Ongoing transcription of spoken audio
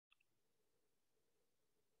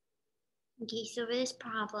Okay, so for this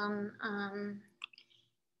problem,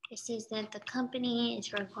 it says that the company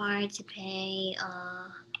is required to pay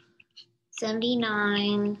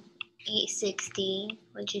 $79,860,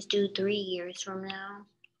 which is due 3 years from now,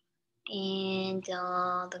 and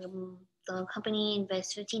the company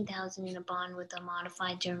invests $15,000 in a bond with a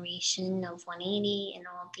modified duration of 180 and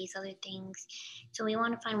all of these other things. So we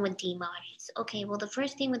want to find what Dmod is. Okay, well the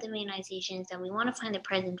first thing with immunization is that we want to find the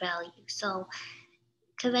present value. So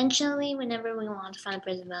conventionally, whenever we want to find the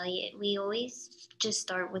present value, we always just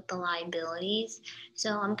start with the liabilities.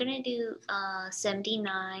 So I'm gonna do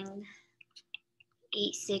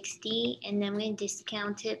 79,860, and then I'm gonna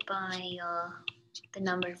discount it by the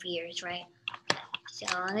number of years, right? So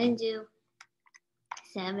I'm gonna do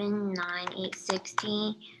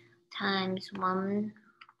 79,860 times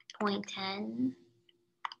 1.10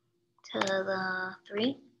 to the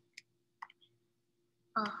 3.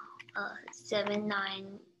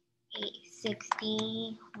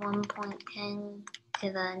 79,860, 1.10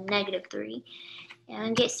 to the negative 3, and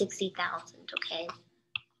I get 60,000, okay?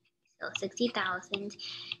 So 60,000.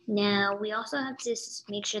 Now we also have to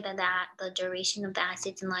make sure that the duration of the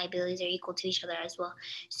assets and liabilities are equal to each other as well.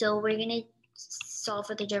 So we're gonna solve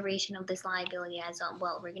for the duration of this liability as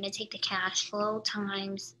well. We're gonna take the cash flow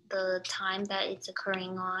times the time that it's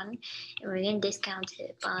occurring on, and we're gonna discount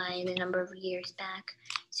it by the number of years back.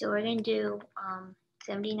 So we're gonna do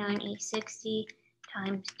 79,860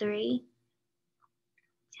 times 3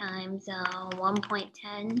 times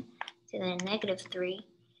 1.10 to the negative 3.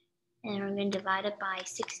 And we're going to divide it by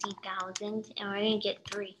 60,000, and we're going to get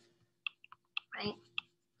 3, right?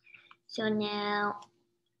 So now,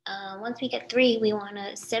 once we get 3, we want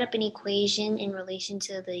to set up an equation in relation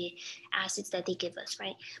to the assets that they give us,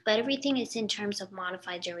 right? But everything is in terms of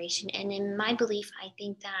modified duration. And in my belief, I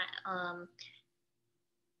think that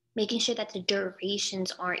making sure that the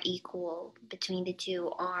durations are equal between the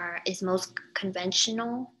two is most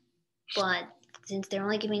conventional, but since they're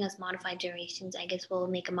only giving us modified durations, I guess we'll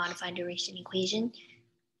make a modified duration equation.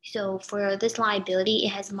 So for this liability, it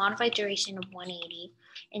has a modified duration of 180.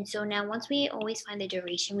 And so now once we always find the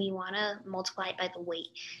duration, we want to multiply it by the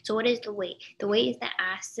weight. So what is the weight? The weight is the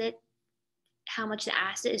asset, how much the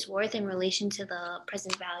asset is worth in relation to the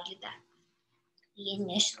present value that we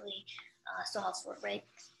initially solved for, right?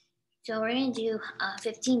 So we're going to do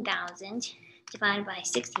 15,000 divided by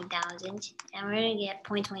 60,000, and we're going to get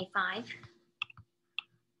 0.25.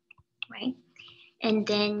 Right? And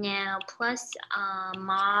then now plus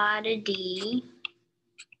mod D,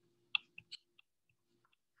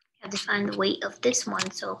 I have to find the weight of this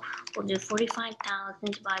one. So we'll do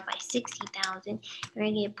 45,000 divided by 60,000. We're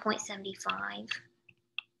going to get 0.75.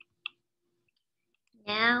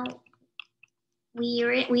 Now we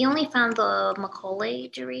only found the Macaulay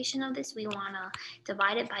duration of this. We want to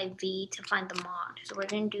divide it by V to find the mod. So we're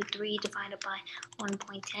going to do 3 divided by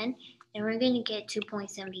 1.10, and we're going to get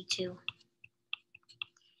 2.72.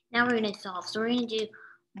 Now we're going to solve. So we're going to do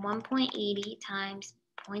 1.80 times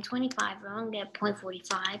 0.25. We're going to get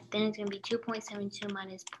 0.45. Then it's going to be 2.72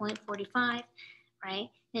 minus 0.45,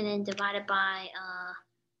 right? And then divided by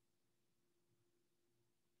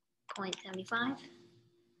 0.75.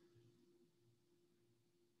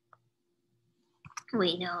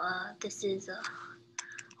 Wait, no, this is,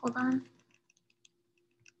 hold on.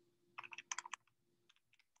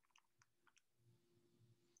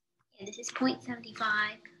 Yeah, this is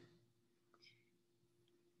 0.75.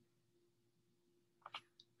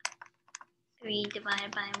 3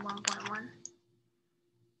 divided by 1.1.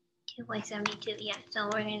 2.72, yeah, so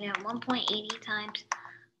we're going to have 1.80 times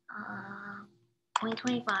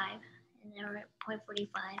 0.25, and then we're at 0.45,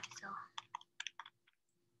 so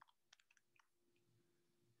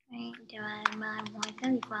right, divided by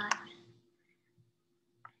 0.75.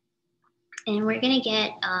 And we're going to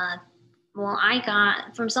get, well, I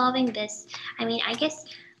got, from solving this, I mean, I guess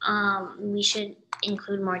we should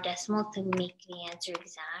include more decimals to make the answer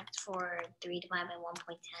exact for 3 divided by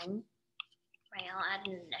 1.10. Right, I'll add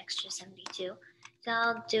an extra 72. So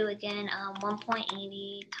I'll do again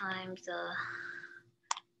 1.80 times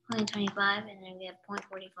 0.25, and then get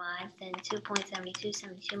 0.45, then 2.72,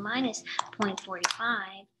 72 minus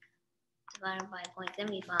 0.45 divided by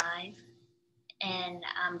 0.75, and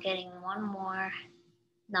I'm getting one more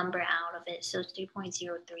number out of it, so it's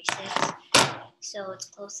 3.036. So it's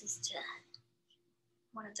closest to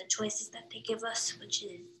one of the choices that they give us, which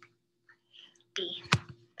is B.